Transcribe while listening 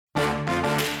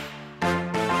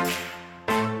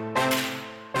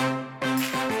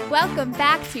Welcome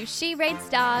back to She Rates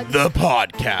Dogs, the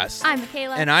podcast. I'm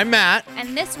Michaela. And I'm Matt.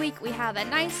 And this week we have a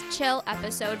nice chill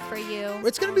episode for you.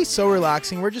 It's going to be so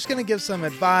relaxing. We're just going to give some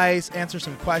advice, answer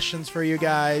some questions for you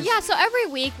guys. Yeah, so every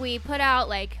week we put out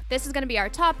this is going to be our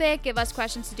topic, give us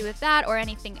questions to do with that or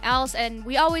anything else. And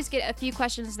we always get a few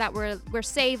questions that we're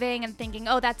saving and thinking,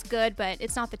 oh, that's good, but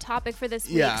it's not the topic for this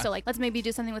week. So let's maybe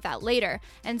do something with that later.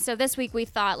 And so this week we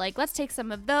thought let's take some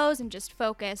of those and just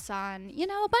focus on,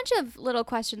 a bunch of little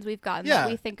questions we've gotten that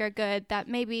we think are good that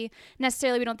maybe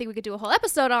necessarily we don't think we could do a whole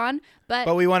episode on,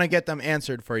 but we want to get them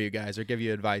answered for you guys or give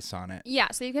you advice on it. Yeah,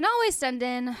 so you can always send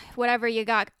in whatever you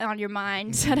got on your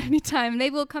mind at any time.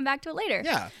 Maybe we'll come back to it later.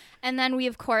 Yeah. And then we,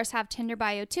 of course, have Tinder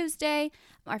Bio Tuesday,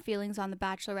 our feelings on the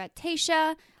Bachelorette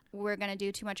Tayshia. We're going to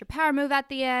do Too Much or Power Move at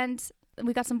the end.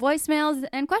 We got some voicemails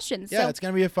and questions. Yeah, so it's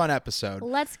going to be a fun episode.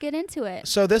 Let's get into it.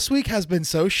 So this week has been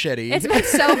so shitty. It's been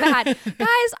so bad. Guys,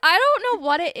 I don't know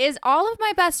what it is. All of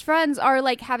my best friends are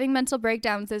having mental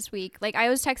breakdowns this week. I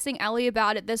was texting Ellie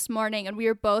about it this morning and we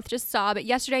were both just sobbing.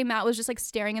 Yesterday, Matt was just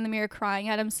staring in the mirror crying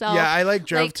at himself. Yeah,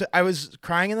 I was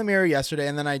crying in the mirror yesterday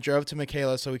and then I drove to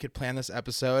Michaela so we could plan this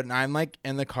episode and I'm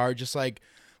in the car just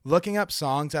looking up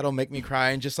songs that'll make me cry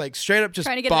and just straight up just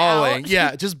bawling.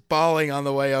 Yeah, just bawling on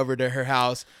the way over to her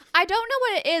house. I don't know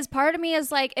what it is. Part of me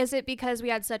is is it because we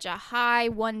had such a high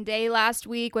one day last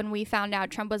week when we found out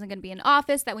Trump wasn't going to be in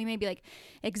office that we maybe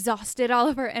exhausted all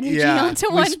of our energy onto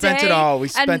one day? We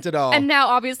spent it all. And now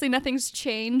obviously nothing's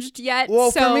changed yet.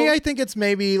 Well, for me, I think it's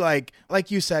maybe like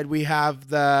you said, we have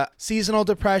the seasonal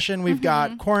depression, we've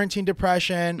got quarantine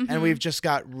depression, and we've just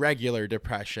got regular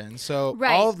depression. So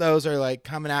all of those are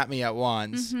coming at me at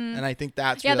once. And I think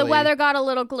that's the weather got a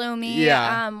little gloomy.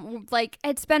 Yeah.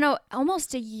 It's been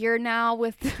almost a year now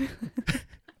with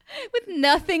with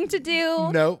nothing to do.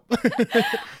 Nope. But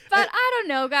I don't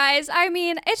know, guys. I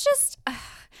mean, it's just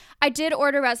I did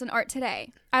order resin art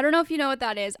today. I don't know if you know what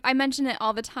that is. I mention it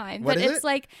all the time. What but is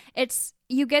it's it's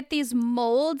you get these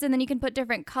molds and then you can put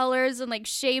different colors and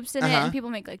shapes in it and people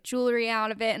make jewelry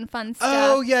out of it and fun stuff.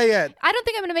 Oh, yeah. I don't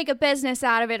think I'm going to make a business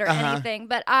out of it or anything,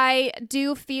 but I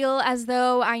do feel as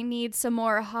though I need some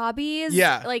more hobbies.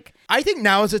 Yeah. I think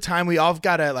now is the time we all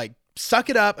got to suck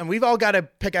it up and we've all got to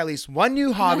pick at least one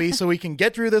new hobby so we can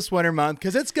get through this winter month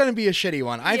because it's going to be a shitty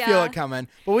one. I feel it coming.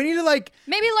 But we need to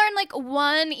maybe learn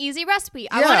one easy recipe.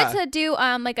 I wanted to do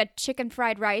a chicken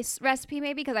fried rice recipe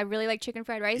maybe because I really like chicken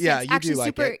fried rice. Yeah, it's actually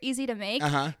super it. easy to make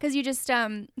because you just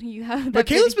you have But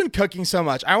Kayla's been cooking so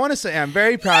much. I want to say I'm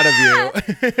very proud of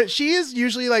you. She is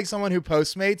usually someone who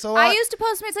Postmates a lot. I used to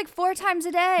Postmates 4 times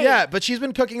a day. Yeah, but she's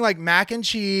been cooking mac and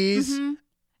cheese.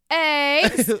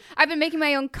 Eggs. I've been making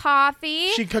my own coffee.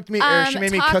 She cooked me. She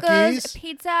made tacos, me cookies,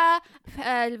 pizza,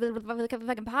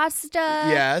 fucking pasta.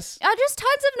 Yes. Just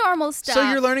tons of normal stuff.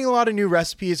 So you're learning a lot of new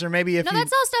recipes, or maybe that's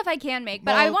all stuff I can make,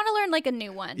 but I want to learn a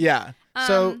new one. Yeah.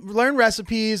 So learn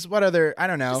recipes. What other? I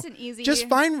don't know. Just an easy. Just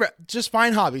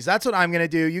find hobbies. That's what I'm gonna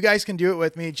do. You guys can do it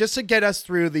with me, just to get us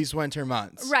through these winter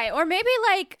months. Right. Or maybe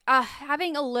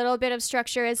having a little bit of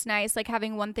structure is nice.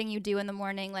 Having one thing you do in the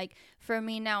morning. For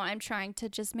me now, I'm trying to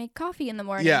just make coffee in the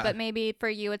morning. Yeah. But maybe for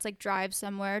you, it's drive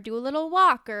somewhere, do a little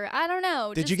walk, or I don't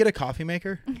know. Did you get a coffee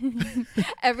maker?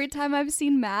 Every time I've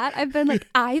seen Matt, I've been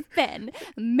I've been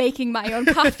making my own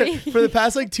coffee. For the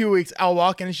past 2 weeks, I'll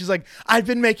walk in and she's like, I've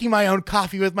been making my own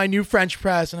coffee with my new French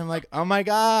press. And I'm like, oh my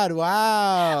God,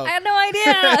 wow. I had no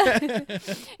idea.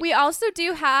 We also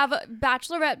do have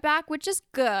Bachelorette back, which is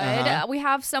good. We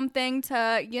have something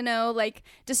to,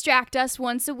 distract us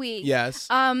once a week. Yes.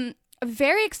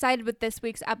 Very excited with this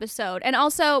week's episode. And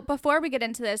also, before we get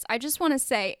into this, I just want to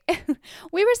say,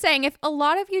 we were saying if a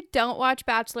lot of you don't watch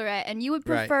Bachelorette and you would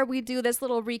prefer we do this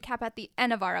little recap at the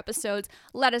end of our episodes,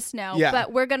 let us know. Yeah.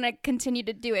 But we're going to continue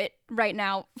to do it right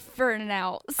now for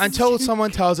now. Until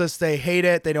someone tells us they hate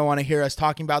it, they don't want to hear us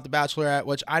talking about the Bachelorette,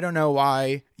 which I don't know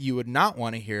why you would not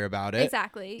want to hear about it.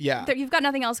 Exactly. Yeah. You've got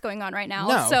nothing else going on right now.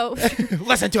 No. So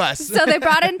listen to us. So they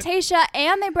brought in Tayshia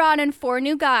and they brought in 4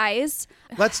 new guys.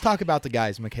 Let's talk about the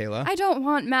guys, Michaela. I don't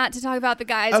want Matt to talk about the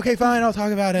guys. Okay, fine. I'll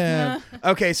talk about him.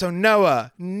 Okay, so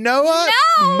Noah,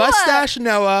 mustache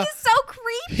Noah. He's so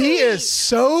creepy. He is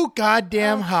so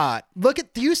goddamn hot.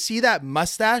 Do you see that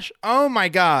mustache? Oh my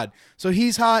God. So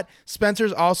he's hot.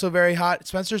 Spencer's also very hot.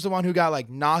 Spencer's the one who got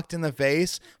knocked in the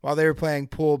face while they were playing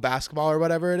pool basketball or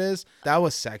whatever it is. That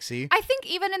was sexy. I think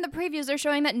even in the previews, they're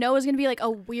showing that Noah's going to be a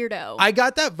weirdo. I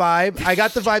got that vibe. I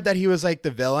got the vibe that he was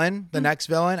the villain, the next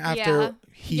villain after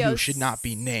he who should not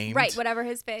be named. Right, whatever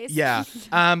his face. Yeah.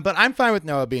 But I'm fine with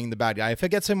Noah being the bad guy. If it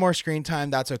gets him more screen time,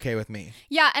 that's okay with me.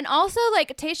 Yeah, and also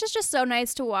Tayshia's just so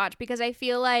nice to watch because I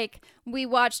feel we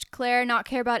watched Claire not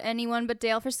care about anyone but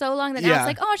Dale for so long that now it's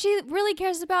like, oh, she really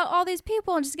cares about all these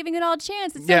people and just giving it all a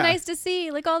chance. It's so nice to see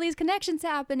like all these connections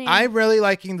happening. I'm really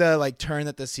liking the like turn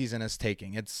that this season is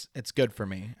taking. It's good for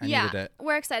me. I needed it.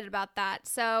 We're excited about that.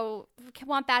 So we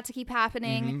want that to keep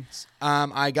happening.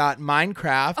 I got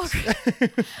Minecraft.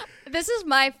 Okay. This is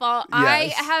my fault.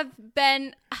 Yes. I have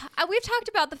been... We've talked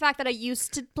about the fact that I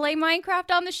used to play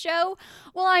Minecraft on the show.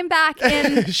 Well, I'm back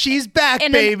in... She's back,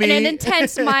 baby. In an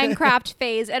intense Minecraft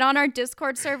phase. And on our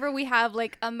Discord server, we have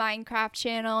like a Minecraft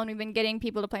channel, and we've been getting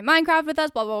people to play Minecraft with us,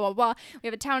 blah, blah, blah, blah. We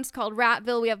have a town called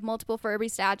Ratville. We have multiple Furby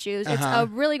statues. It's a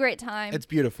really great time. It's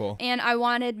beautiful. And I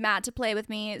wanted Matt to play with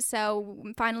me, so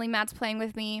finally Matt's playing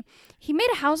with me. He made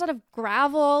a house out of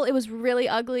gravel. It was really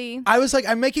ugly. I was like,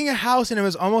 I'm making a house, and it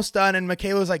was almost done, and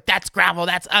Michaela was like, that's gravel,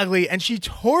 that's ugly, and she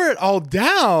tore it all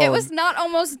down. It was not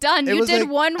almost done. You did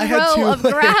like, one row of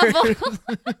gravel.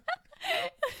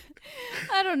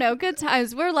 I don't know. Good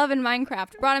times. We're loving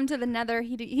Minecraft. Brought him to the Nether.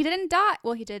 He didn't die.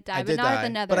 Well, he did die, but not at the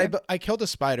Nether. But I killed a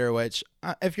spider, which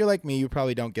if you're like me, you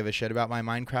probably don't give a shit about my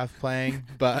Minecraft playing,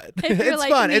 but it's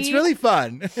like fun. It's really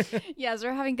fun. Yes,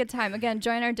 we're having a good time. Again,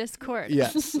 join our Discord.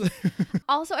 Yes.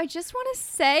 Also, I just want to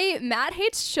say Matt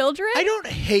hates children. I don't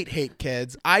hate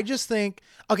kids. I just think,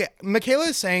 okay, Michaela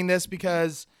is saying this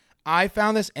because I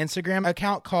found this Instagram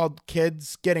account called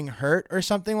Kids Getting Hurt or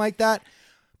something like that.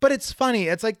 But it's funny.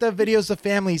 It's like the videos the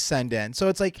families send in. So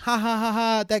it's like, ha, ha, ha,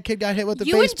 ha, that kid got hit with the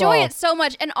baseball. You enjoy it so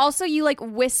much. And also you like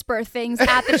whisper things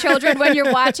at the children when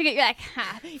you're watching it. You're like,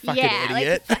 ha, fucking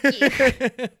idiot. Like, fuck you.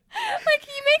 Like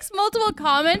he makes multiple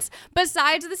comments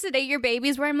besides the sedate your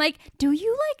babies where I'm like, do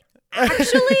you like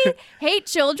actually hate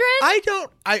children?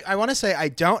 I want to say I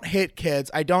don't hate kids.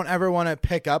 I don't ever want to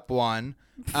pick up one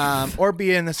or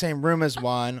be in the same room as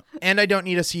one. And I don't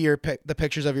need to see the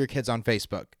pictures of your kids on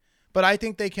Facebook. But I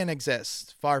think they can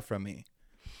exist far from me.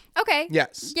 Okay.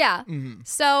 Yes. Yeah. Mm-hmm.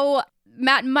 So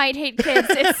Matt might hate kids.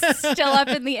 It's still up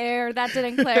in the air. That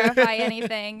didn't clarify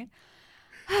anything.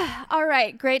 All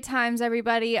right. Great times,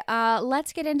 everybody.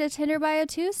 Let's get into Tinder Bio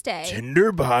Tuesday.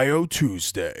 Tinder Bio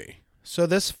Tuesday. So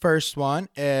this first one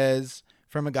is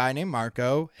from a guy named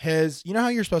Marco. You know how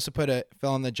you're supposed to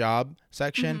fill in the job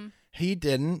section? Mm-hmm. He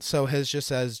didn't, so his just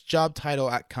says job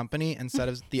title at company instead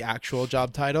of the actual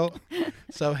job title.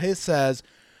 So his says,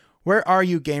 where are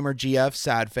you, gamer GF,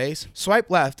 sad face? Swipe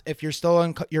left if you're still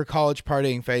in your college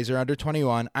partying phase or under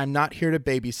 21. I'm not here to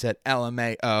babysit,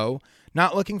 LMAO.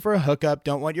 Not looking for a hookup,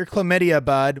 don't want your chlamydia,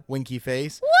 bud, winky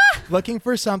face. What? Looking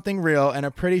for something real in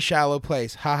a pretty shallow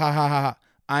place. Ha ha ha ha.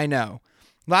 I know.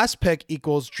 Last pick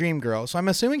equals dream girl. So I'm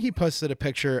assuming he posted a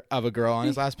picture of a girl on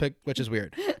his last pick, which is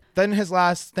weird. Then his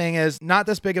last thing is not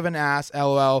this big of an ass,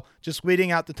 LOL. Just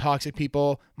weeding out the toxic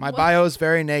people. My bio is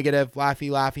very negative. Laughy,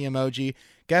 laughy emoji.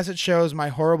 Guess it shows my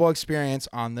horrible experience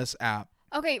on this app.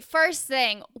 Okay, first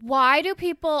thing, why do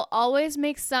people always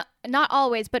make not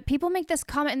always, but people make this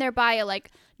comment in their bio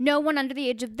like, no one under the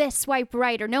age of this swipe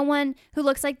right, or no one who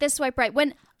looks like this swipe right,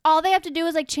 when all they have to do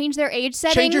is like change their age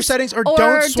settings. Change your settings or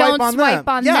don't swipe on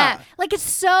them. That. Like it's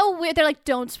so weird. They're like,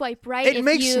 don't swipe right. It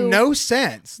makes no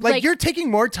sense. Like you're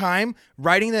taking more time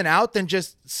writing them out than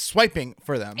just swiping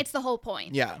for them. It's the whole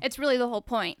point. Yeah. It's really the whole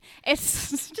point.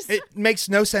 It's just... It makes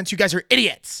no sense. You guys are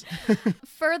idiots.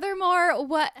 Furthermore,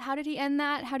 how did he end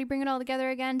that? How do you bring it all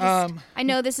together again? I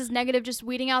know this is negative, just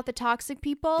weeding out the toxic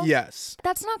people. Yes.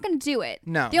 That's not going to do it.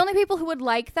 No. The only people who would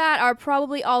like that are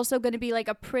probably also going to be like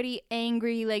a pretty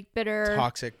angry, like bitter.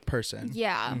 Toxic person.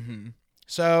 Yeah. Mm-hmm.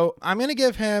 So I'm going to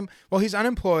give him, well, he's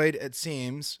unemployed, it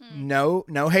seems. No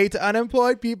hate to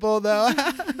unemployed people, though.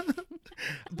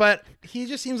 But he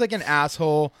just seems like an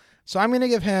asshole. So I'm going to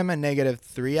give him a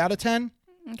 -3 out of 10.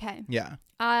 Okay. Yeah.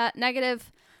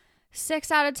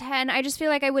 -6 out of 10. I just feel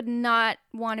like I would not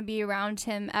want to be around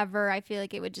him ever. I feel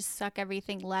like it would just suck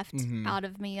everything left out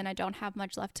of me, and I don't have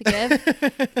much left to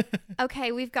give.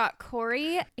 Okay, we've got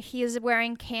Corey. He is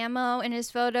wearing camo in his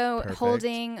photo,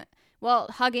 Perfect.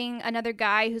 hugging another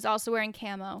guy who's also wearing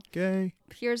camo. Gay.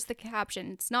 Here's the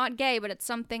caption. It's not gay, but it's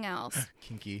something else.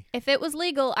 Kinky. If it was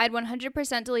legal, I'd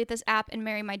 100% delete this app and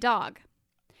marry my dog.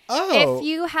 Oh. If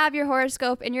you have your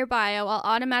horoscope in your bio, I'll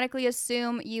automatically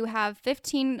assume you have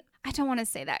 15... I don't want to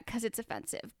say that because it's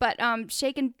offensive, but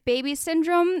shaken baby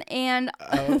syndrome and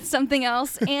something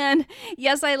else. And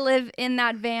yes, I live in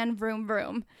that van, vroom,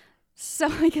 vroom. So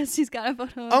I guess he's got a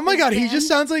photo. Oh my God, he just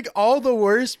sounds like all the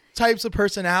worst types of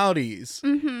personalities.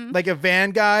 Mm-hmm. Like a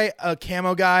van guy, a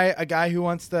camo guy, a guy who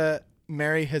wants to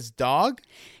marry his dog.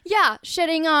 Yeah,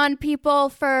 shitting on people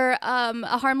for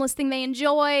a harmless thing they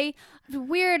enjoy.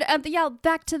 weird. Yeah,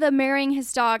 back to the marrying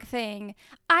his dog thing.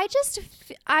 I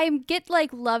get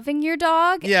like loving your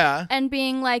dog. Yeah. And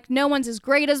being like, no one's as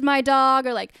great as my dog,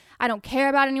 or like, I don't care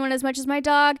about anyone as much as my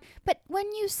dog. But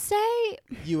when you say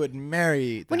you would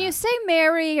marry that. When you say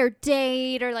marry or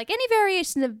date or like any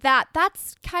variation of that,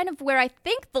 that's kind of where I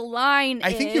think the line is.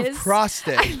 I think you've crossed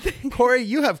it. Corey,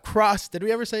 you have crossed. Did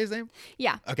we ever say his name?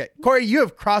 Yeah. Okay. Corey, you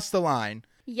have crossed the line.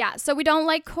 Yeah. So we don't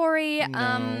like Corey.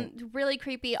 No. Really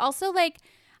creepy. Also, like,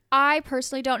 I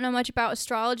personally don't know much about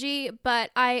astrology, but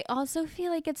I also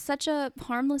feel like it's such a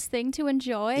harmless thing to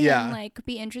enjoy and like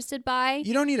be interested by.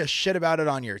 You don't need a shit about it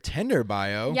on your Tinder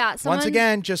bio. Yeah. Once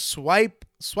again, just swipe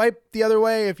the other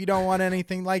way if you don't want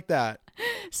anything like that.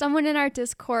 Someone in our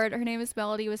Discord, her name is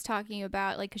Melody, was talking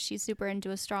about like, cause she's super into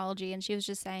astrology, and she was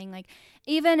just saying like,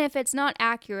 even if it's not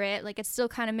accurate, like it still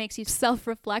kind of makes you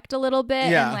self-reflect a little bit.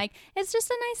 Yeah. And like, it's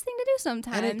just a nice thing to do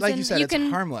sometimes. And like you said, it's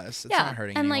harmless. It's not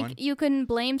hurting anyone. And like, you can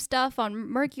blame stuff on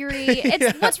Mercury.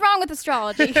 It's what's wrong with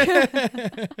astrology?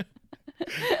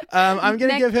 I'm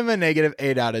going to give him a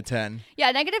 -8 out of 10.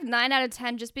 Yeah, -9 out of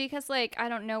 10, just because like, I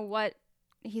don't know what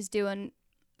he's doing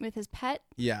with his pet.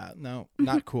 Yeah, no,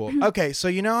 not cool. Okay, so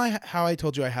you know how I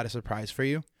told you I had a surprise for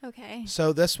you? Okay.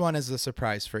 So this one is the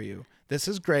surprise for you. This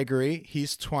is Gregory.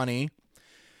 He's 20.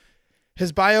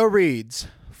 His bio reads,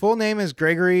 full name is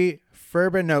Gregory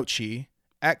Furbinocchi,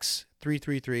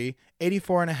 X333,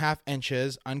 84.5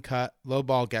 inches, uncut, low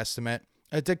ball guesstimate,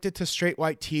 addicted to straight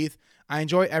white teeth. I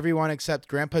enjoy everyone except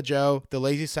Grandpa Joe, the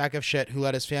lazy sack of shit who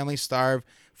let his family starve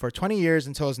for 20 years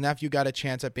until his nephew got a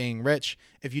chance at being rich.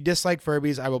 If you dislike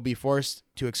Furbies, I will be forced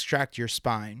to extract your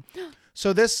spine.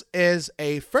 So this is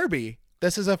a Furby.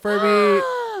 This is a Furby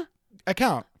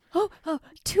account. Oh,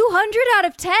 200 out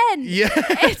of 10. Yeah.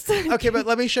 Okay, but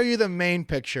let me show you the main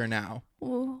picture now.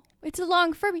 Ooh, it's a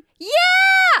long Furby.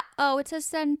 Yeah! Oh, it says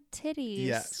send titties.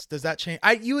 Yes. Does that change?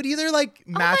 You would either like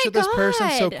match with this person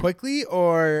so quickly,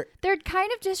 or they're kind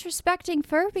of disrespecting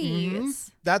Furbies. Mm-hmm.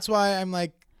 That's why I'm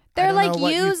like, they're like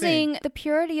using the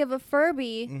purity of a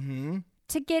Furby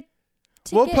to get.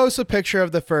 We'll post a picture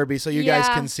of the Furby so you guys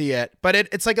can see it. But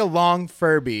it's like a long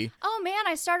Furby. Oh man,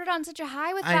 I started on such a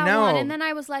high with that one, and then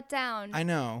I was let down. I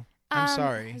know. I'm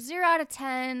sorry. 0 out of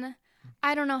 10.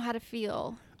 I don't know how to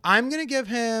feel. I'm going to give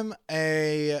him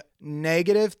a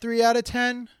 -3 out of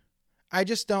 10. I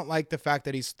just don't like the fact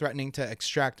that he's threatening to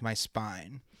extract my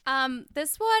spine.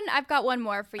 This one, I've got one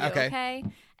more for you, okay?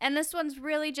 And this one's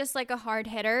really just like a hard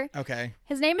hitter. Okay.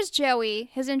 His name is Joey.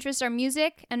 His interests are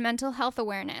music and mental health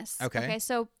awareness. Okay,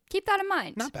 so keep that in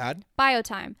mind. Not bad. Bio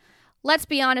time. Let's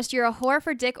be honest, you're a whore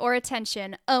for dick or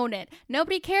attention. Own it.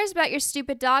 Nobody cares about your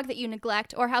stupid dog that you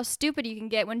neglect, or how stupid you can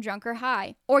get when drunk or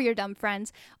high, or your dumb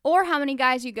friends, or how many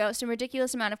guys you ghost and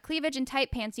ridiculous amount of cleavage and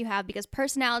tight pants you have because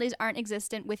personalities aren't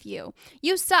existent with you.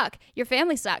 You suck. Your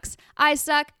family sucks. I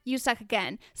suck. You suck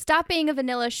again. Stop being a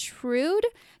vanilla shrew.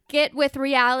 Get with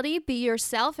reality. Be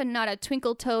yourself and not a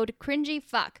twinkle-toed cringy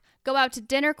fuck. Go out to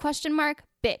dinner, ?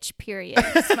 Bitch, period.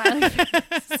 Smiley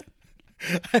face.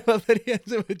 I love that he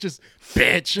ends it with just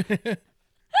bitch. Mental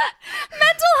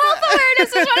health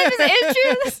awareness is one of his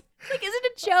issues. Like, is it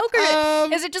a joke,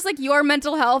 or is it just like your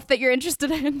mental health that you're interested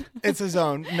in? It's his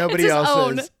own. Nobody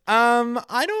else's.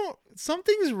 I don't.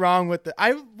 Something's wrong with it.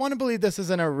 I want to believe this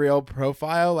isn't a real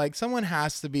profile. Like, someone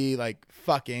has to be like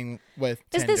fucking with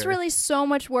Tinder. Is this really so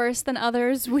much worse than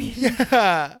others?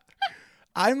 Yeah.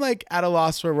 I'm like at a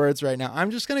loss for words right now.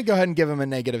 I'm just going to go ahead and give him a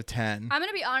 -10. I'm going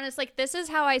to be honest. Like, this is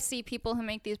how I see people who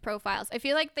make these profiles. I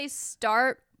feel like they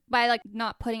start by like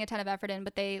not putting a ton of effort in,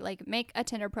 but they like make a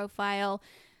Tinder profile.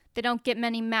 They don't get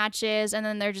many matches, and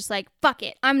then they're just like, fuck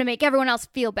it. I'm going to make everyone else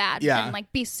feel bad. Yeah. And like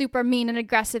be super mean and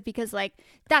aggressive because like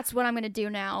that's what I'm going to do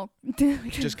now.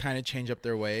 Just kind of change up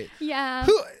their weight. Yeah.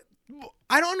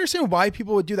 I don't understand why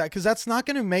people would do that, because that's not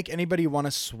going to make anybody want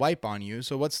to swipe on you.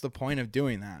 So what's the point of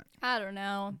doing that? I don't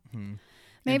know.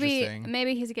 Interesting.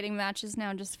 Maybe he's getting matches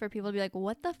now just for people to be like,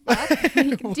 what the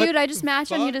fuck? Dude, I just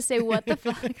matched on you to say what the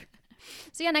fuck.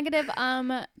 So yeah,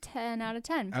 -10 out of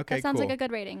 10. Okay, that sounds cool. like a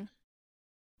good rating.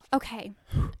 Okay,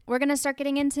 we're going to start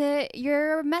getting into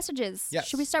your messages. Yes.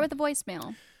 Should we start with the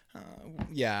voicemail?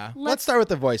 Yeah. Let's start with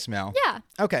the voicemail. Yeah.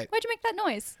 Okay. Why'd you make that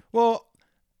noise? Well,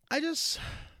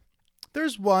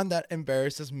 there's one that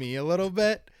embarrasses me a little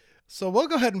bit. So we'll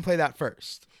go ahead and play that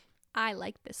first. I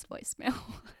like this voicemail.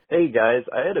 Hey guys,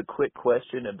 I had a quick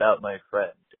question about my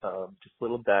friend. Just a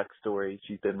little backstory.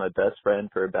 She's been my best friend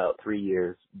for about 3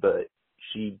 years, but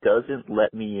she doesn't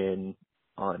let me in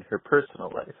on her personal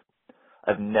life.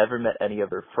 I've never met any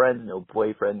of her friends, no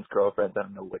boyfriends, girlfriends. I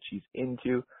don't know what she's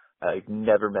into. I've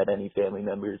never met any family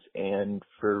members, and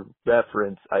for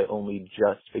reference, I only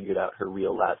just figured out her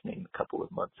real last name a couple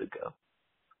of months ago.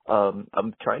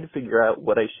 I'm trying to figure out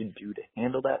what I should do to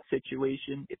handle that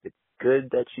situation. If it's good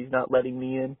that she's not letting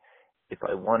me in, if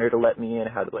I want her to let me in,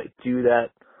 how do I do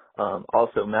that?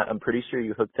 Also, Matt, I'm pretty sure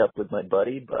you hooked up with my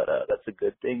buddy, but that's a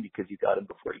good thing because you got him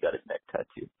before he got his neck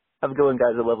tattoo. Have a good one,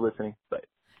 guys. I love listening. Bye.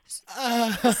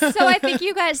 So I think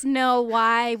you guys know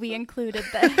why we included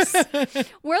this.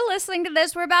 We're listening to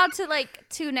this. We're about to like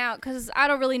tune out because I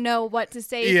don't really know what to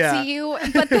say to you.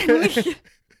 But then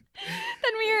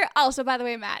we're also, by the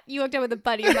way, Matt, you hooked up with a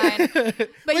buddy of mine,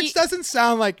 but which doesn't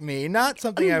sound like me. Not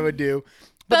something I would do.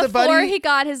 But before the buddy, he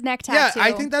got his neck tattoo. Yeah,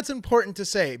 I think that's important to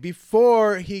say.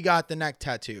 Before he got the neck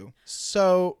tattoo.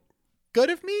 So good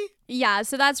of me. Yeah,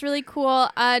 so that's really cool.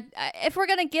 If we're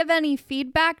gonna give any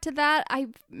feedback to that,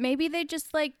 maybe they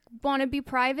just like want to be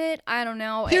private. I don't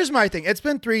know. Here's my thing. It's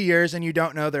been 3 years and you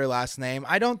don't know their last name.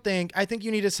 I think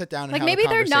you need to sit down and like have maybe a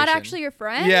they're conversation. not actually your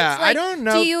friends. Yeah, like, I don't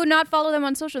know. Do you not follow them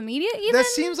on social media even? That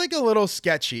seems like a little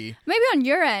sketchy. Maybe on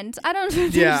your end. I don't know.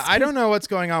 Yeah, I don't know what's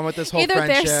going on with this whole Either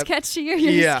friendship. they're sketchy or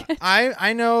you're Yeah, sketchy.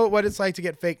 I know what it's like to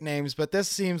get fake names, but this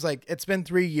seems like it's been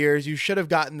 3 years. You should have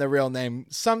gotten the real name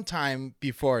sometime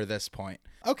before this point.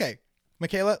 Okay,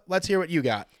 Michaela, let's hear what you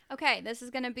got. Okay, this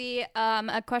is going to be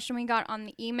a question we got on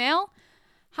the email.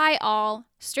 Hi all,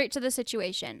 straight to the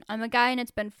situation. I'm a guy and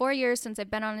it's been 4 years since I've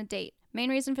been on a date. Main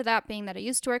reason for that being that I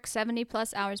used to work 70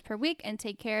 plus hours per week and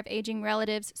take care of aging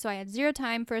relatives, so I had zero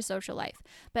time for a social life.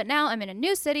 But now I'm in a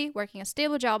new city, working a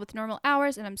stable job with normal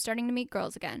hours, and I'm starting to meet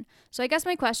girls again. So I guess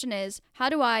my question is, how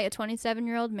do I, a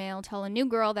 27-year-old male, tell a new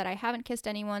girl that I haven't kissed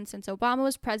anyone since Obama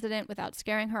was president without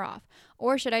scaring her off?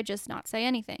 Or should I just not say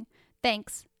anything?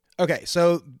 Thanks. Okay,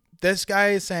 so this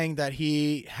guy is saying that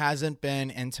he hasn't been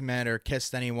intimate or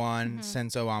kissed anyone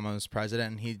since Obama was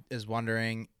president, and he is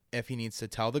wondering if he needs to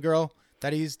tell the girl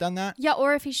that he's done that. Yeah,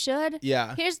 or if he should.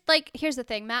 Yeah. Here's the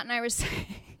thing. Matt and I were saying,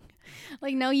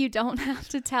 like, no, you don't have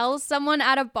to tell someone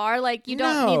at a bar. Like, you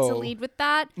don't need to lead with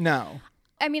that. No.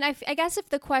 I mean, I guess if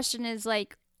the question is,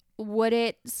 like, would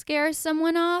it scare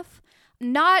someone off?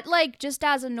 Not, like, just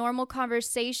as a normal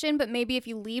conversation, but maybe if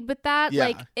you lead with that,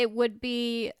 like, it would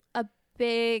be a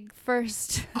big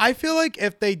first. I feel like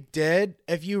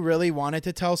if you really wanted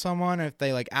to tell someone, if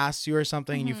they, like, asked you or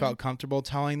something and you felt comfortable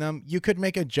telling them, you could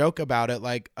make a joke about it,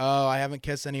 like, oh, I haven't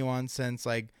kissed anyone since,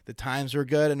 like, the times were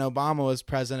good and Obama was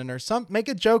president or something. Make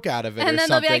a joke out of it and or then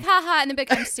something. they'll be like, haha, and they'll be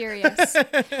like, I'm serious.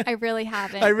 I really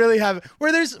haven't. I really haven't.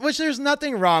 There's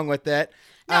nothing wrong with it.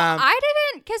 No, I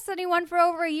didn't kiss anyone for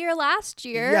over a year last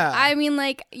year. Yeah. I mean,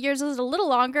 like, yours was a little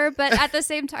longer, but at the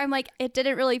same time, like, it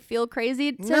didn't really feel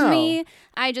crazy to me.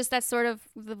 That's sort of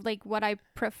like what I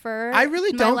prefer. I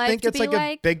really don't think it's like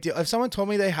a big deal. If someone told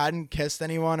me they hadn't kissed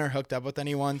anyone or hooked up with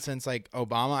anyone since, like,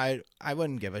 Obama, I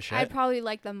wouldn't give a shit. I'd probably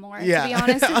like them more, yeah. to be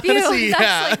honest with you.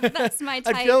 Honestly, That's my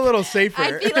type. I'd feel a little safer.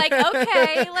 I'd be like,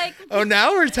 okay, like. Oh,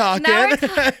 now we're talking.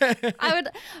 I would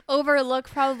overlook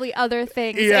probably other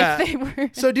things if they were.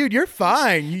 So, dude, you're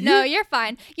fine. No, you're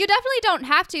fine. You definitely don't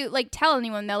have to, like, tell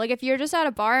anyone, though. Like, if you're just at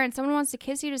a bar and someone wants to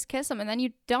kiss you, just kiss them, and then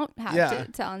you don't have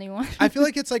to tell anyone. I feel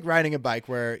like it's like riding a bike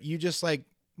where you just, like,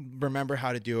 remember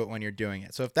how to do it when you're doing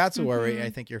it. So if that's a worry,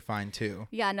 I think you're fine, too.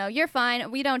 Yeah, no, you're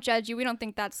fine. We don't judge you. We don't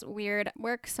think that's weird.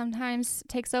 Work sometimes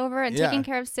takes over, and taking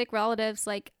care of sick relatives,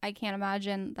 like, I can't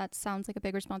imagine. That sounds like a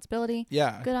big responsibility.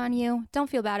 Yeah. Good on you. Don't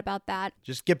feel bad about that.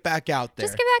 Just get back out there.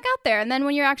 Just get back out there. And then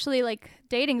when you're actually, like,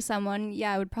 dating someone,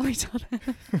 I would probably tell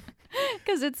them.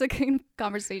 Because it's a good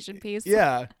conversation piece.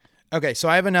 Yeah. Okay, so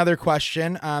I have another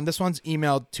question. This one's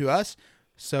emailed to us.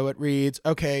 So it reads,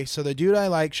 okay, so the dude I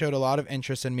like showed a lot of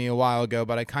interest in me a while ago,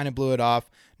 but I kind of blew it off.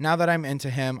 Now that I'm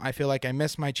into him, I feel like I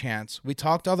missed my chance. We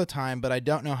talked all the time, but I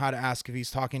don't know how to ask if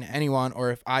he's talking to anyone or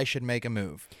if I should make a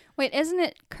move. Wait, isn't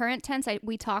it current tense?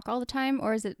 We talk all the time,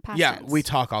 or is it past tense? Yeah, we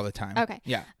talk all the time. Okay.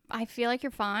 Yeah. I feel like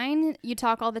you're fine. You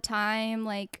talk all the time.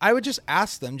 Like, I would just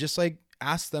ask them,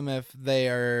 ask them if they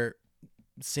are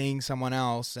seeing someone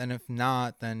else, and if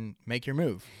not, then make your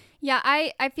move. Yeah,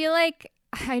 I feel like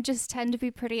I just tend to be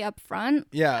pretty upfront.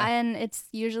 Yeah. And it's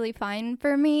usually fine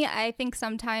for me. I think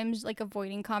sometimes, like,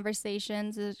 avoiding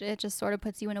conversations, it just sort of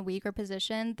puts you in a weaker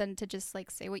position than to just,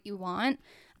 like, say what you want.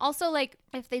 Also, like,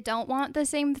 if they don't want the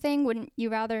same thing, wouldn't you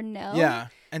rather know? Yeah.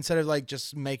 Instead of, like,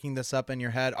 just making this up in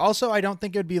your head. Also, I don't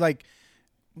think it would be, like,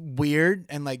 weird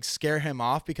and, like, scare him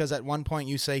off, because at one point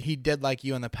you say he did like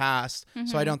you in the past.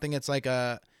 So I don't think it's like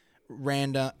a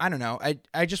random. I don't know.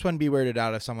 I just wouldn't be weirded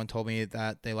out if someone told me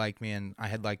that they liked me and I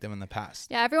had liked them in the past.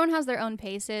 Yeah, everyone has their own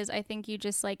paces. I think you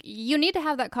just like you need to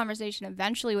have that conversation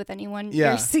eventually with anyone Yeah.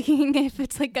 you're seeing if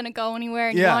it's like gonna go anywhere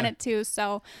and you Yeah. want it to.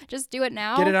 So just do it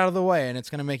now. Get it out of the way, and it's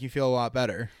gonna make you feel a lot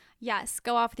better. Yes,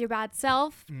 go off with your bad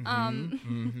self.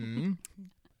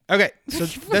 Okay, so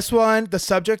this one, the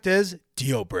subject is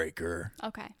deal breaker.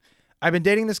 Okay. I've been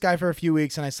dating this guy for a few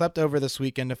weeks, and I slept over this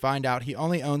weekend to find out he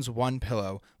only owns one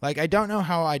pillow. Like, I don't know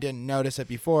how I didn't notice it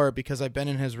before because I've been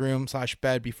in his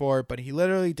room/bed before, but he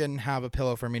literally didn't have a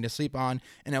pillow for me to sleep on,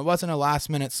 and it wasn't a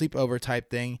last-minute sleepover type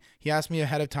thing. He asked me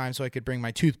ahead of time so I could bring my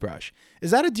toothbrush.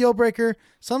 Is that a deal breaker?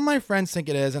 Some of my friends think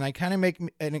it is, and it kind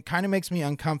of makes me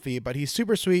uncomfy, but he's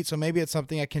super sweet, so maybe it's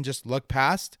something I can just look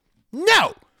past.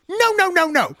 No!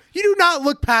 No. You do not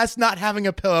look past not having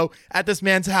a pillow at this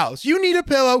man's house. You need a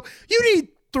pillow. You need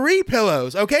 3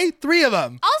 pillows, okay? 3 of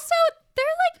them. Also, they're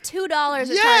like $2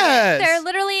 a Yes. Target. They're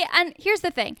literally, and here's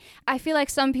the thing. I feel like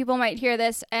some people might hear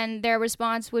this and their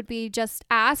response would be just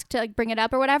ask to like bring it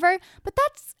up or whatever. But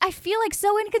that's, I feel like,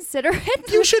 so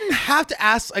inconsiderate. You shouldn't have to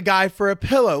ask a guy for a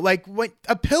pillow. Like, when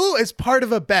a pillow is part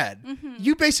of a bed.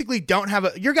 You basically don't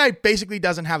have your guy basically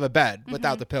doesn't have a bed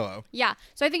without the pillow. Yeah.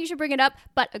 So I think you should bring it up,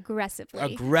 but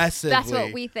aggressively. That's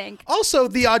what we think. Also,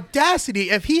 the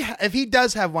audacity, if he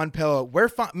does have one pillow, we're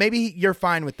fine. Maybe you're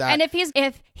fine with that. And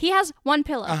if he has one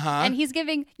pillow and he's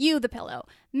giving you the pillow,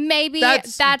 maybe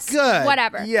that's good.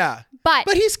 whatever. Yeah.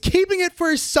 But he's keeping it for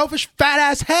his selfish fat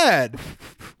ass head.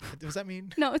 Does that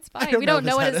mean? No, it's fine. We don't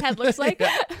know what his head looks like.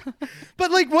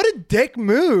 But like, what a dick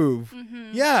move.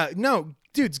 Yeah. No,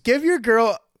 dudes, give your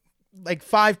girl like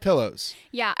 5 pillows.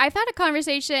 Yeah, I've had a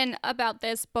conversation about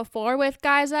this before with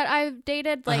guys that I've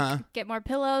dated, like get more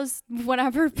pillows,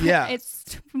 whatever. Yeah.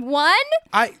 It's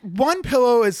one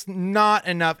pillow is not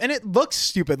enough, and it looks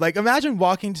stupid. Like, imagine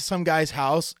walking to some guy's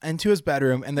house and to his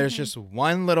bedroom and there's just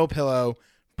one little pillow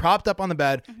propped up on the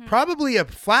bed, probably a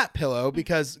flat pillow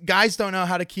because guys don't know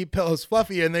how to keep pillows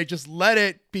fluffy and they just let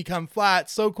it become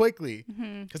flat so quickly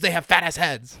because they have fat ass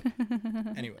heads.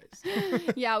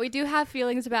 Anyways. Yeah, we do have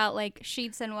feelings about like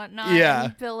sheets and whatnot,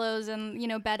 and pillows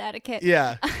and, bed etiquette.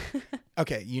 Yeah.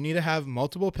 Okay, you need to have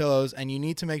multiple pillows and you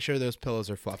need to make sure those pillows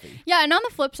are fluffy. Yeah, and on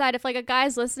the flip side, if like a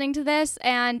guy's listening to this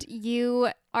and you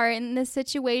are in this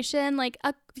situation, like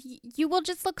you will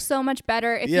just look so much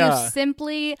better if you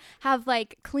simply have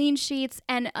like clean sheets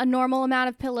and a normal amount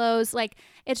of pillows. Like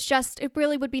it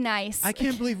really would be nice. I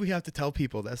can't believe we have to tell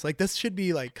people this. Like, this should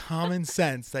be like common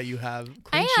sense that you have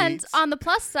clean and sheets. On the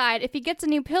plus side, if he gets a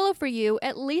new pillow for you,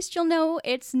 at least you'll know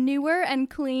it's newer and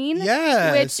clean.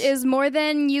 Yes. Which is more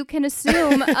than you can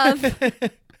assume of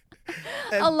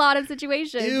a lot of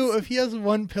situations. Ew, if he has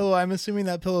one pillow, I'm assuming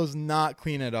that pillow is not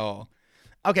clean at all.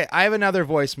 Okay, I have another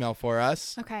voicemail for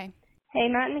us. Okay. Hey,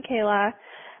 Matt and Kayla.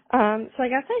 So I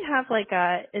guess I have like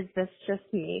a, is this just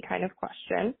me kind of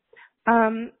question.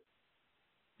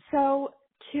 So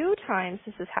 2 times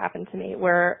this has happened to me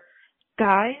where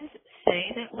guys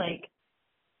say that like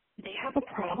they have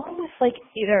a problem with like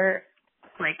either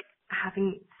like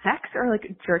having sex or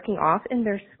like jerking off in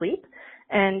their sleep.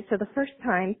 And so the first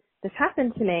time this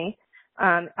happened to me,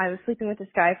 I was sleeping with this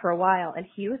guy for a while and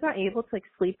he was not able to like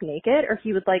sleep naked, or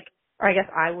he would like, or I guess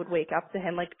I would wake up to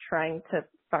him like trying to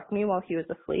fuck me while he was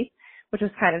asleep, which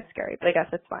was kind of scary, but I guess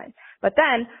it's fine. But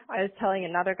then I was telling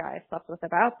another guy I slept with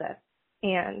about this,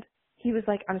 and he was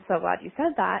like, I'm so glad you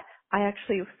said that. I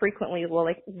actually frequently will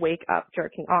like wake up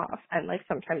jerking off, and like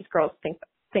sometimes girls think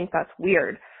that's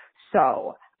weird.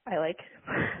 So I like,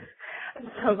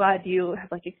 I'm so glad you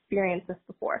have like experienced this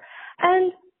before.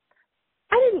 And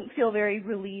I didn't feel very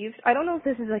relieved. I don't know if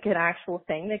this is like an actual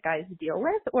thing that guys deal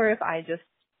with or if I just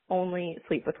only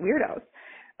sleep with weirdos.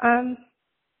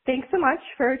 Thanks so much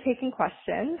for taking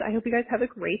questions. I hope you guys have a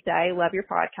great day. Love your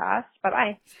podcast.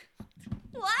 Bye-bye.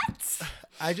 What?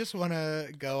 I just want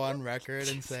to go on record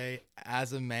and say,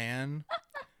 as a man,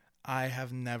 I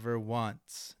have never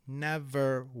once woken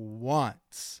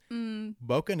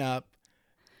up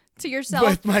to yourself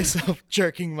with myself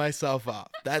jerking myself off.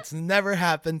 That's never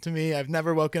happened to me. I've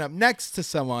never woken up next to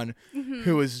someone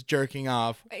who was jerking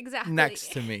off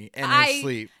next to me in his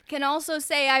sleep. Can also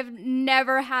say I've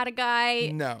never had a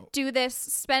guy do this,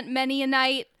 spent many a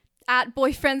night at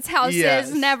boyfriends'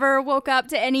 houses, never woke up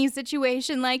to any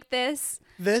situation like this.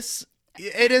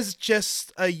 It is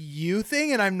just a you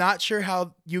thing, and I'm not sure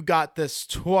how you got this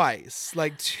twice.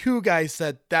 Like, 2 guys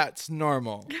said that's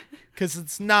normal. Because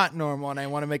it's not normal, and I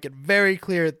want to make it very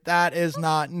clear that is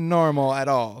not normal at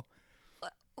all.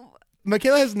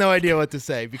 Michaela has no idea what to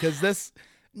say because this,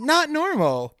 not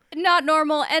normal. not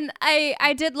normal. And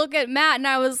I did look at Matt and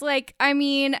I was like, I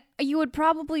mean, you would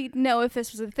probably know if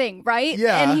this was a thing, right?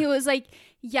 Yeah. And he was like,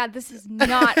 yeah, this is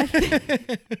not a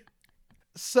thing.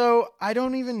 So I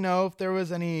don't even know if there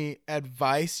was any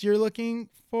advice you're looking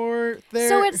for there.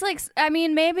 So it's like, I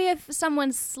mean, maybe if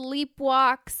someone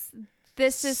sleepwalks,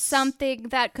 this is something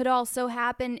that could also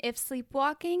happen if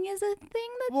sleepwalking is a thing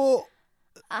that... Well...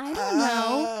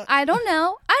 I don't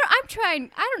know. I'm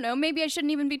trying. I don't know. Maybe I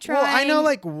shouldn't even be trying. Well, I know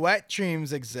like wet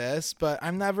dreams exist, but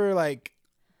I'm never like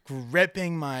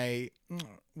gripping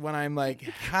when I'm like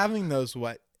having those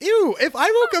wet. Ew, if I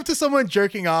woke up to someone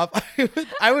jerking off,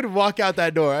 I would walk out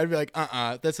that door. I'd be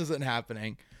like, this isn't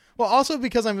happening. Well, also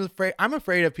because I'm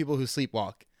afraid of people who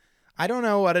sleepwalk. I don't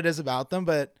know what it is about them,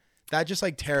 but that just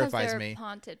like terrifies me.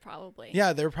 Haunted, probably.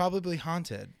 Yeah, they're probably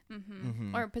haunted.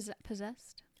 Or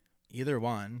possessed. Either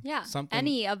one. Yeah. Something.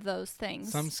 Any of those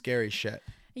things. Some scary shit.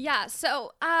 Yeah.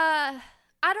 So, I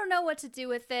don't know what to do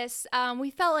with this. We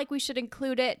felt like we should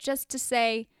include it just to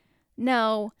say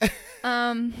no.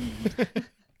 That's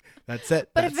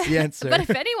it. That's the answer. But if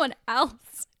anyone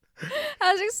else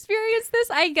has experienced this,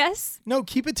 I guess. No,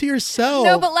 keep it to yourself.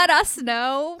 No, but let us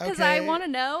know because I Okay. want to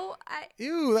know.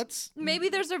 Ew, that's... Maybe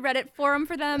there's a Reddit forum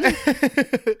for them.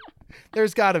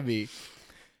 There's gotta be.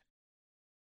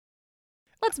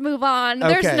 Let's move on.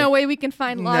 Okay. There's no way we can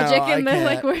find logic No, in I the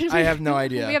like. can't. I have no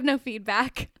idea. We have no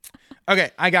feedback.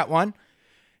 Okay, I got one.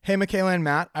 Hey, Michaela and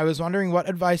Matt, I was wondering what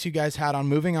advice you guys had on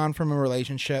moving on from a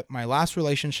relationship. My last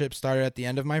relationship started at the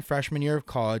end of my freshman year of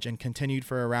college and continued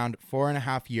for around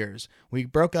 4.5 years. We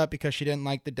broke up because she didn't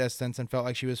like the distance and felt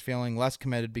like she was feeling less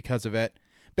committed because of it.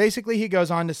 Basically, he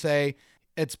goes on to say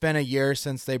it's been a year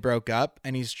since they broke up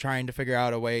and he's trying to figure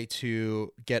out a way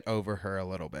to get over her a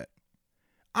little bit.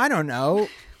 I don't know.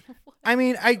 I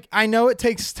mean, I know it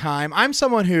takes time. I'm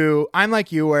someone who, I'm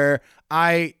like you, where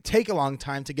I take a long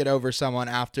time to get over someone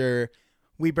after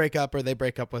we break up or they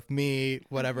break up with me,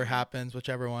 whatever happens,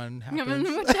 whichever one happens.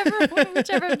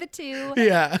 whichever of the two.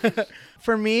 Yeah.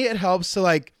 For me, it helps to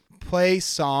like play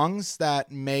songs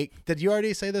that make, did you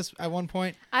already say this at one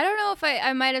point? I don't know if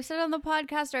I might have said it on the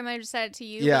podcast or I might have just said it to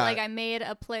you. Yeah. But like I made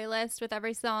a playlist with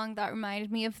every song that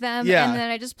reminded me of them. Yeah. And then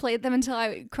I just played them until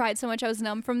I cried so much I was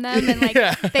numb from them. And like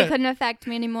Yeah. they couldn't affect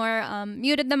me anymore.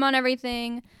 Muted them on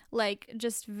everything. Like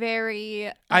just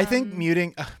very. I think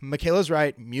muting, Michaela's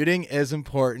right. Muting is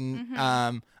important.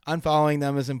 Unfollowing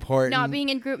them is important. Not being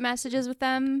in group messages with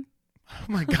them. Oh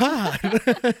my God.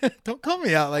 Don't call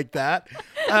me out like that.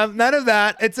 None of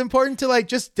that. It's important to like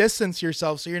just distance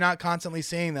yourself so you're not constantly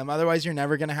seeing them. Otherwise, you're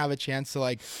never going to have a chance to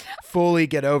like fully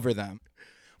get over them.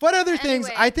 What other things?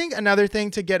 Anyway. I think another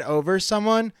thing to get over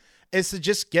someone is to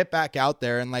just get back out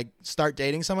there and like start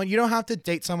dating someone. You don't have to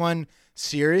date someone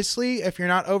seriously if you're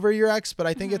not over your ex, but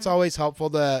I think it's always helpful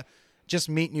to just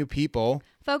meet new people.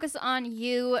 Focus on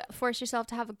you. Force yourself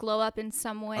to have a glow up in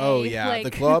some way. Oh yeah, like,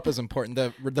 the glow up is important.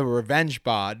 The revenge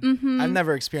bod. I've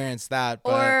never experienced that,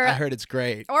 but Or- I heard it's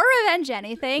great. Or revenge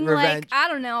anything. Revenge. Like, I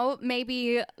don't know,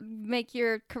 maybe make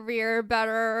your career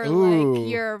better. Or Ooh. like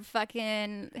your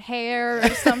fucking hair or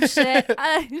some shit.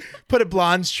 Put a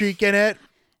blonde streak in it.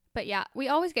 But yeah, we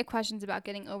always get questions about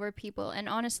getting over people. And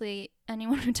honestly,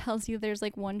 anyone who tells you there's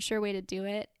like one sure way to do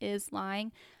it is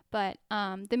lying. But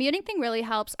the muting thing really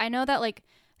helps. I know that like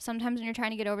sometimes when you're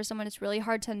trying to get over someone, it's really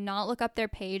hard to not look up their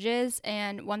pages.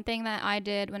 And one thing that I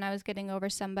did when I was getting over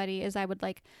somebody is I would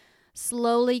like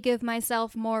slowly give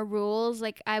myself more rules.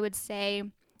 Like I would say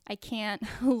I can't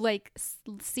like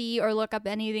see or look up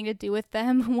anything to do with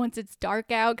them once it's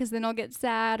dark out because then I'll get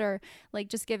sad, or like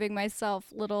just giving myself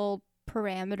little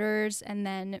parameters and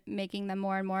then making them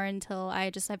more and more until I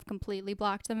just have completely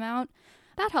blocked them out.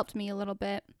 That helped me a little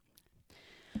bit.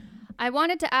 I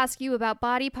wanted to ask you about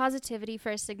body positivity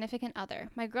for a significant other.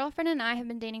 My girlfriend and I have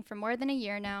been dating for more than a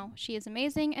year now. She is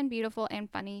amazing and beautiful and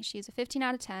funny. She is a 15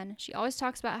 out of 10. She always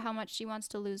talks about how much she wants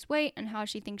to lose weight and how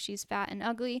she thinks she's fat and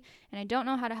ugly, and I don't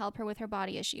know how to help her with her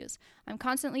body issues. I'm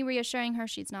constantly reassuring her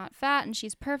she's not fat and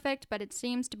she's perfect, but it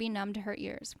seems to be numb to her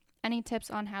ears. Any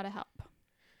tips on how to help?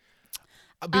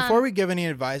 Before we give any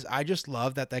advice, I just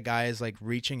love that guy is like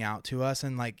reaching out to us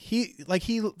and he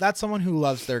that's someone who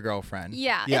loves their girlfriend.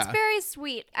 Yeah, it's very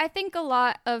sweet. I think a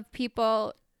lot of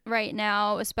people right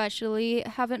now, especially,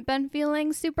 haven't been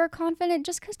feeling super confident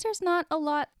just because there's not a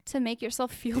lot to make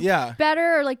yourself feel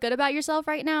better or like good about yourself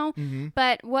right now.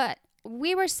 But what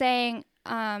we were saying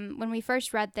when we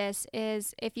first read this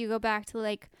is if you go back to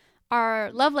like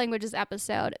our love languages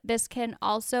episode, this can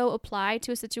also apply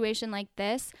to a situation like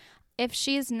this. If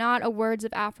she's not a words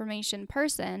of affirmation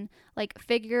person, like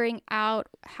figuring out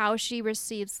how she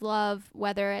receives love,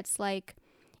 whether it's like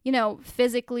you know,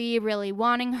 physically really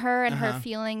wanting her and Uh-huh. her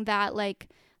feeling that like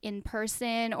in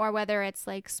person, or whether it's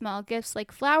like small gifts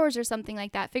like flowers or something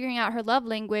like that, figuring out her love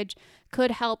language could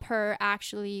help her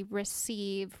actually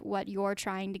receive what you're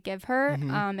trying to give her,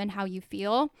 and how you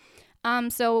feel.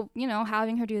 So, you know,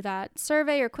 having her do that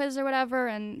survey or quiz or whatever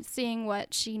and seeing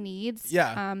what she needs.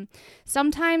 Yeah.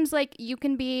 Sometimes like you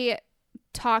can be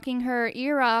talking her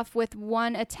ear off with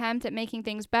one attempt at making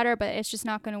things better, but it's just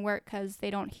not going to work because they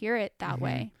don't hear it that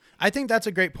way. I think that's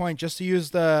a great point, just to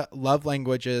use the love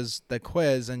languages, the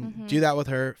quiz, and do that with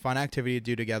her, fun activity to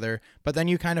do together. But then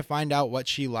you kind of find out what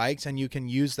she likes, and you can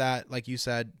use that, like you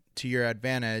said, to your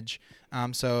advantage.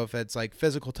 So if it's like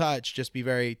physical touch, just be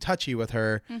very touchy with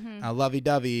her,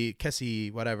 lovey-dovey,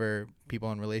 kissy, whatever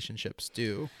people in relationships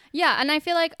do. Yeah, and I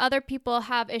feel like other people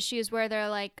have issues where they're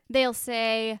like, they'll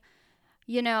say,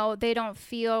 you know, they don't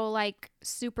feel like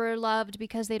super loved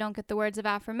because they don't get the words of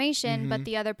affirmation, but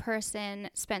the other person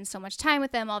spends so much time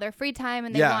with them, all their free time,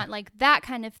 and they want like that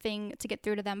kind of thing to get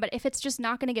through to them. But if it's just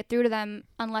not going to get through to them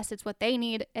unless it's what they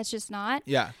need, it's just not.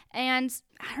 Yeah. And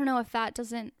I don't know if that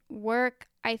doesn't work.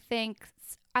 I think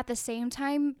at the same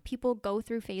time, people go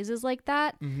through phases like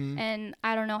that. And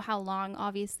I don't know how long,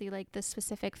 obviously, like the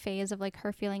specific phase of like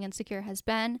her feeling insecure has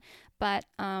been. But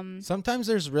sometimes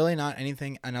there's really not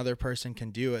anything another person can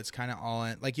do. It's kind of all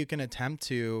in, like you can attempt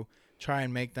to try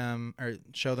and make them or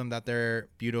show them that they're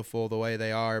beautiful the way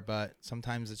they are, but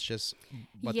sometimes it's just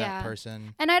what that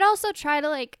person. And I'd also try to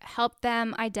like help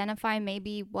them identify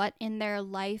maybe what in their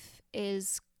life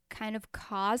is kind of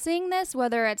causing this,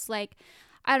 whether it's like,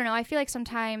 I don't know, I feel like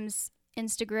sometimes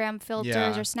Instagram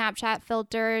filters or Snapchat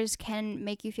filters can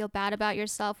make you feel bad about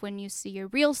yourself when you see your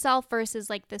real self versus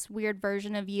like this weird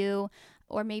version of you.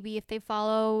 Or maybe if they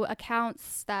follow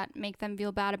accounts that make them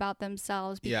feel bad about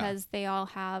themselves because they all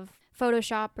have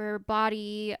Photoshop or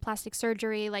body plastic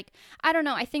surgery. Like, I don't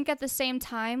know. I think at the same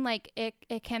time, like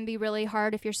it can be really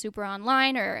hard if you're super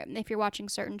online or if you're watching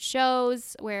certain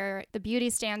shows where the beauty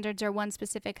standards are one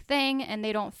specific thing and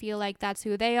they don't feel like that's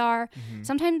who they are.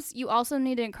 Sometimes you also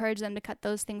need to encourage them to cut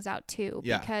those things out too,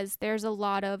 because there's a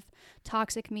lot of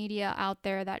toxic media out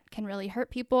there that can really hurt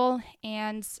people.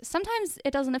 And sometimes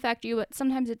it doesn't affect you, but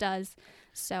sometimes it does.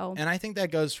 So, and I think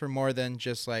that goes for more than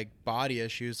just like body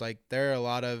issues. Like there are a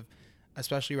lot of,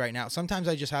 especially right now, sometimes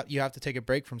you have to take a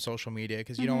break from social media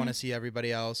because you don't want to see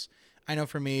everybody else. I know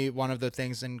for me, one of the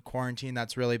things in quarantine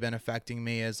that's really been affecting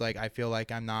me is like I feel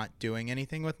like I'm not doing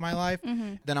anything with my life.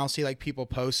 Then I'll see like people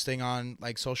posting on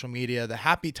like social media the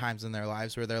happy times in their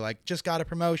lives where they're like just got a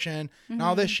promotion and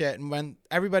all this shit, and when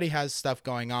everybody has stuff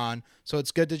going on, so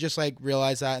it's good to just like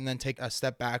realize that and then take a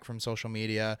step back from social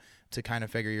media to kind of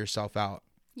figure yourself out.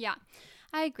 Yeah,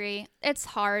 I agree. It's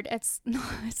hard. It's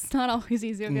not always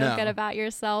easy to feel good about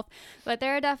yourself, but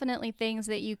there are definitely things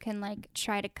that you can like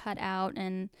try to cut out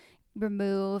and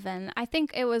remove. And I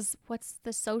think it was, what's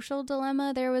The Social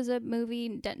Dilemma? There was a movie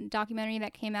documentary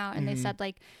that came out and they said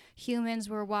like humans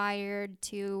were wired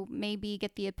to maybe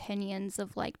get the opinions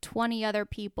of like 20 other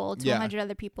people to 100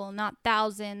 other people, not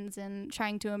thousands, and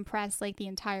trying to impress like the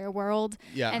entire world.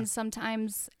 And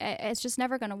sometimes it's just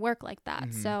never going to work like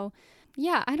that. So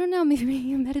yeah, I don't know. Maybe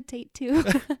you meditate too.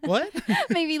 What?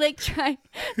 Maybe like try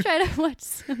to watch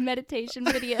some meditation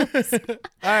videos.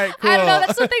 All right, cool. I don't know.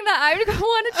 That's something that I would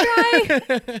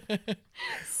want to try.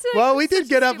 Well, we did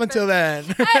get up until then.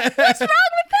 What's wrong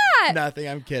with that? Nothing.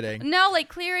 I'm kidding. No, like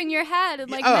clearing your head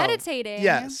and like meditating.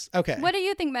 Yes. Okay. What do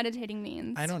you think meditating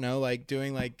means? I don't know. Like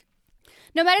doing like.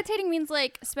 No, meditating means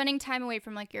like spending time away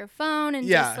from like your phone and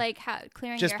just like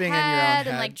clearing just your being head in your own head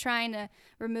and like trying to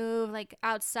remove like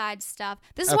outside stuff.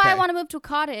 This is why I want to move to a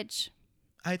cottage.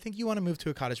 I think you want to move to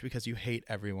a cottage because you hate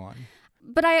everyone.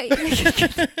 But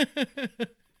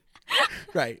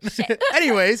Right.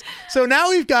 Anyways, so now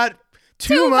we've got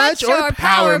too much or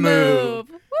power move.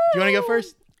 Do you want to go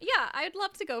first? Yeah, I'd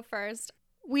love to go first.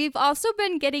 We've also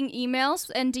been getting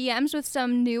emails and DMs with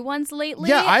some new ones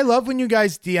lately. Yeah, I love when you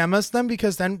guys DM us them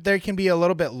because then they can be a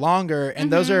little bit longer,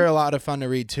 and those are a lot of fun to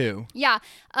read too. Yeah,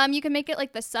 you can make it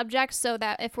like the subject so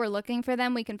that if we're looking for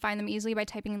them, we can find them easily by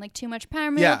typing in like too much power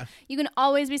move. Yeah. You can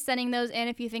always be sending those in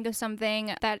if you think of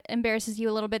something that embarrasses you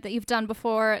a little bit that you've done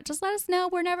before. Just let us know.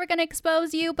 We're never going to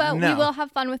expose you, but we will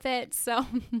have fun with it. So,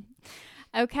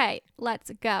 okay,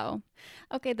 let's go.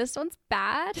 Okay, this one's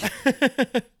bad.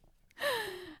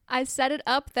 I set it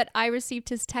up that I received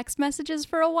his text messages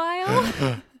for a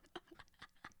while.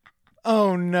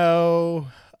 Oh, no.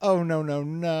 Oh,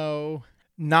 no.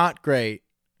 Not great.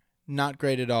 Not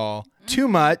great at all. Too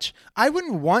much. I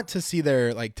wouldn't want to see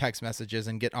their like text messages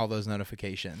and get all those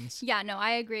notifications. Yeah, no,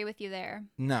 I agree with you there.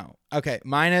 No. Okay,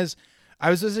 mine is I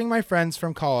was visiting my friends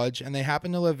from college, and they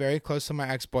happened to live very close to my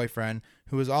ex-boyfriend,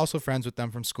 who was also friends with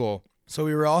them from school. So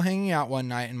we were all hanging out one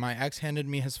night, and my ex handed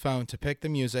me his phone to pick the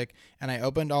music, and I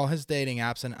opened all his dating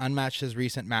apps and unmatched his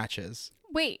recent matches.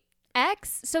 Wait,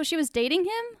 ex? So she was dating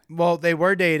him? Well, they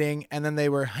were dating, and then they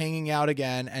were hanging out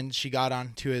again, and she got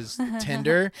onto his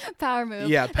Tinder. Power move.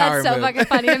 Yeah, power move. That's so fucking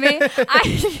funny to me.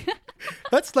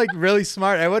 That's like really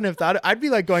smart. I wouldn't have thought it. I'd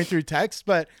be like going through text,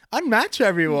 but unmatch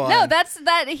everyone. No,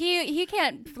 he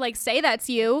can't like say that's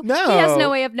you. No. He has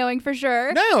no way of knowing for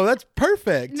sure. No, that's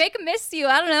perfect. Make him miss you.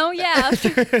 I don't know. Yeah.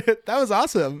 That was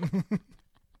awesome.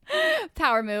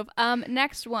 Power move.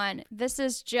 Next one. This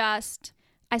is just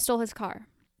I stole his car.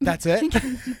 That's it?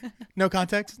 No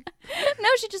context? No,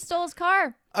 she just stole his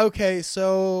car. Okay,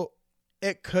 so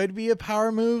it could be a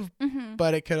power move, Mm-hmm.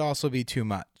 but it could also be too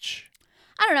much.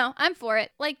 I don't know. I'm for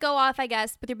it. Like, go off, I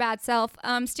guess, with your bad self.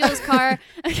 Steal his car.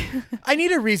 I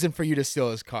need a reason for you to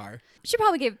steal his car. She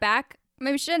probably gave it back.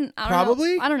 Maybe she didn't. I don't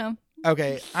Probably? know. I don't know.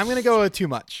 Okay, I'm going to go with too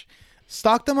much.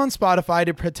 Stalk them on Spotify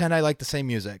to pretend I like the same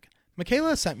music.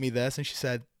 Michaela sent me this, and she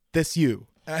said, "This you."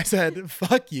 And I said,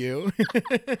 "Fuck you." Because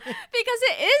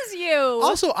it is you.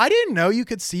 Also, I didn't know you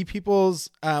could see people's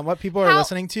what people are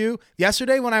listening to.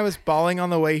 Yesterday, when I was bawling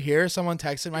on the way here,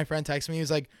 my friend texted me. He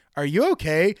was like, "Are you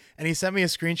okay?" And he sent me a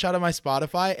screenshot of my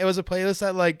Spotify. It was a playlist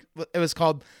that it was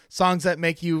called Songs That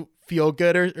Make You Feel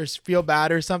Good or Feel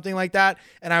Bad or something like that.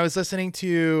 And I was listening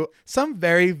to some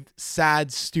very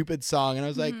sad, stupid song. And I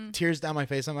was like, tears down my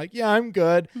face. I'm like, yeah, I'm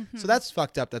good. So that's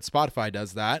fucked up that Spotify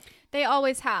does that. They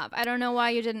always have. I don't know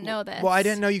why you didn't know this. Well, I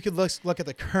didn't know you could look at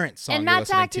the current song And you're Matt's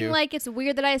listening acting to. like it's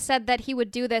weird that I said that he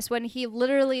would do this when he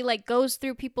literally like goes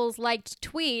through people's liked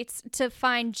tweets to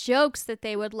find jokes that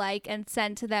they would like and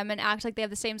send to them and act like they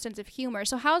have the same sense of humor.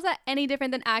 So how is that any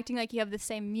different than acting like you have the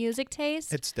same music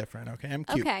taste? It's different, okay? I'm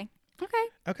cute. Okay.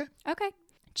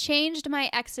 Changed my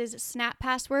ex's Snap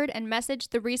password and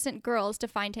messaged the recent girls to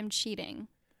find him cheating.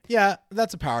 Yeah,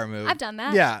 that's a power move. I've done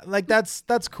that. Yeah, like that's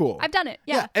cool. I've done it.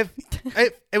 Yeah. If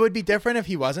it would be different if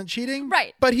he wasn't cheating.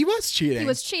 Right. But he was cheating. He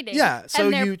was cheating. Yeah. So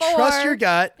And you therefore- trust your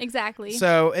gut. Exactly.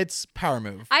 So it's power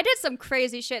move. I did some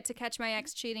crazy shit to catch my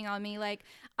ex cheating on me. Like,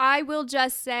 I will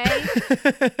just say,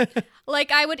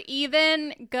 like, I would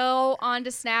even go onto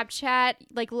Snapchat,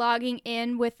 like, logging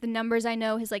in with the numbers I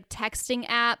know his, like, texting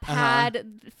app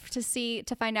had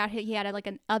to find out he had, like,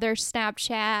 an other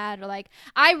Snapchat. Or, like,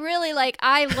 I really, like,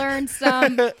 I learned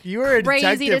some You were a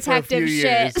crazy detective for a few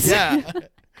shit. years. Yeah.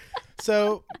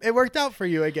 So it worked out for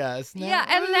you, I guess. No? Yeah,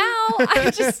 and now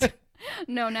I just...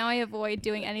 No, now I avoid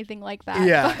doing anything like that.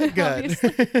 Yeah, good.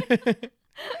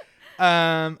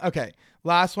 Okay.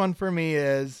 Last one for me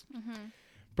is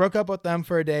broke up with them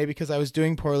for a day because I was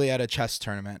doing poorly at a chess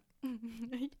tournament.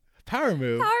 Power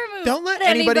move. Power move. Don't let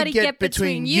anybody get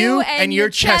between you and your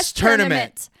chess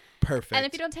tournament. Perfect. And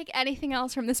if you don't take anything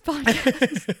else from this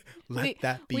podcast,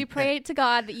 we pray to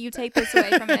God that you take this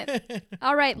away from it.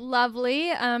 All right,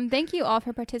 lovely. Thank you all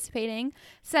for participating.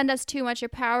 Send us too much your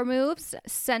power moves.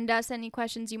 Send us any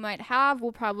questions you might have.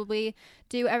 We'll probably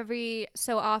do every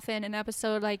so often an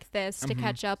episode like this to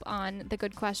catch up on the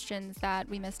good questions that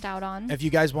we missed out on. If you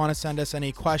guys want to send us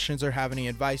any questions or have any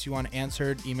advice you want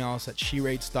answered, email us at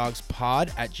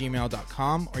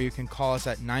sheratesdogspod@gmail.com, or you can call us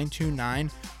at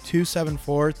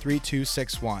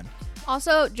 929-274-3261.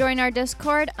 Also, join our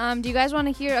Discord. Do you guys want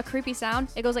to hear a creepy sound?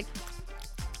 It goes like...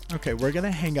 Okay, we're going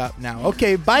to hang up now.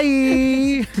 Okay,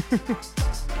 bye.